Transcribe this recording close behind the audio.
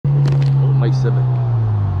white Civic.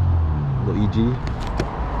 Little EG.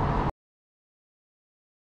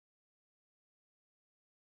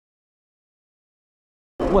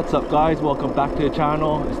 What's up guys, welcome back to the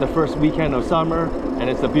channel. It's the first weekend of summer and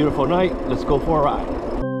it's a beautiful night. Let's go for a ride.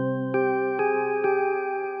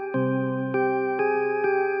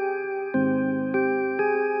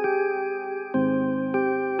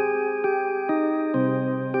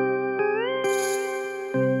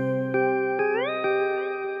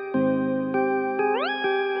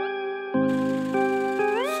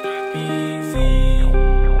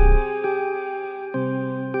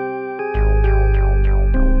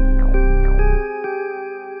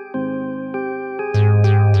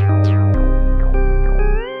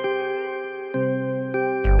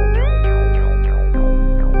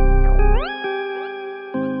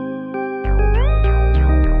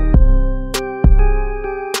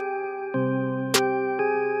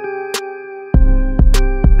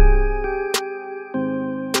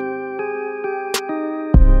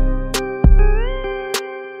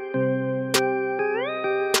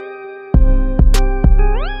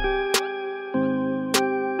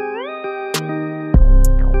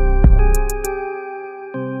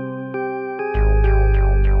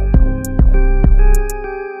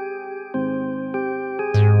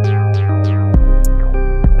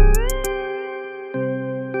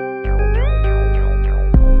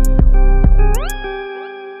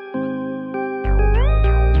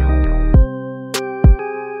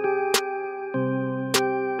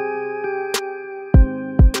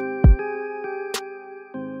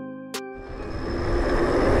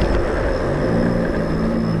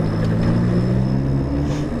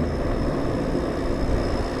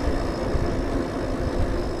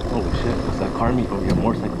 Holy shit, what's that car meet over here?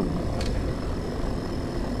 Motorcycle.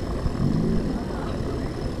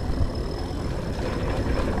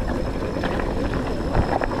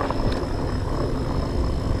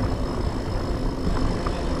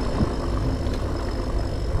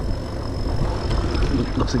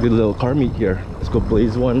 Looks like a good little car meet here. Let's go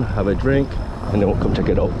blaze one, have a drink, and then we'll come check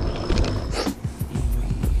it out.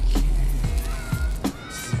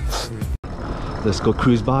 Let's go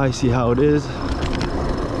cruise by, see how it is.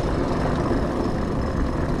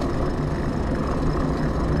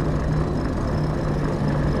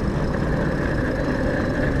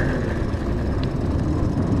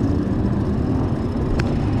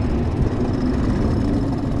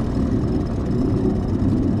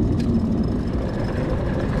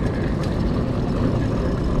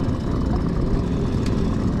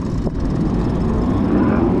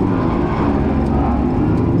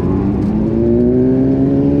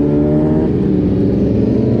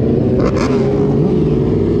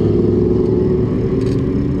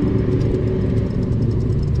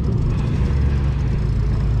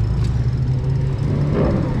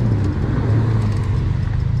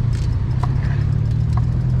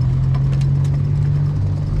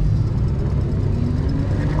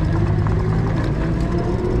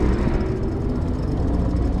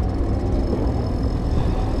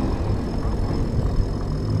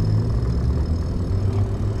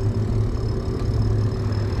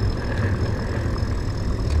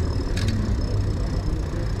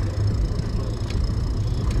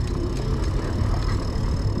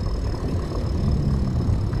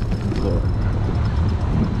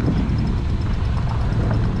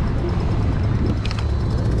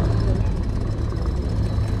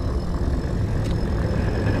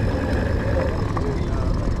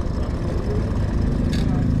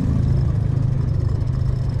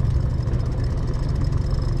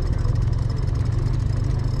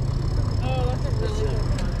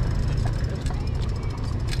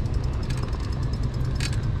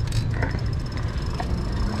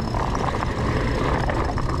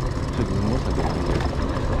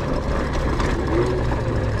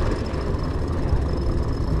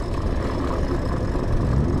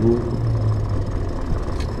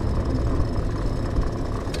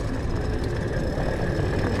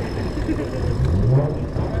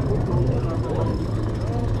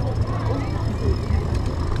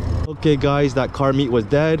 Okay guys, that car meet was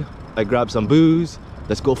dead. I grabbed some booze.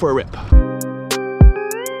 Let's go for a rip.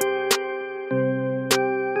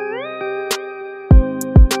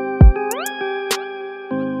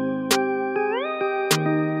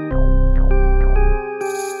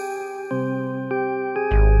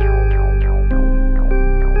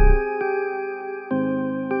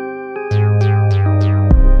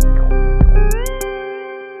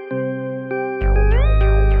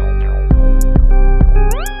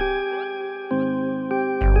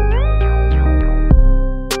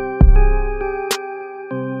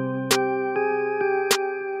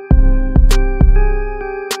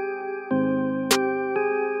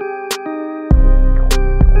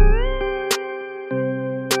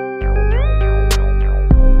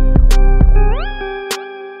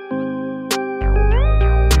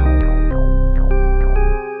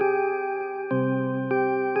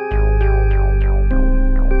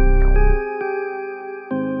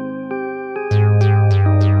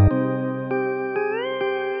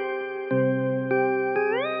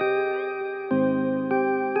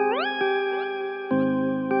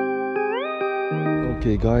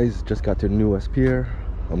 Okay guys, just got to the new West Pier.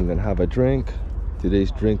 I'm gonna have a drink. Today's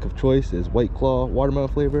drink of choice is White Claw watermelon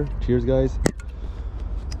flavor. Cheers guys.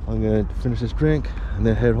 I'm gonna finish this drink and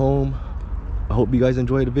then head home. I hope you guys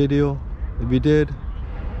enjoyed the video. If you did,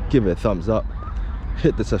 give it a thumbs up,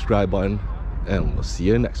 hit the subscribe button, and we'll see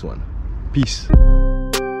you in the next one. Peace.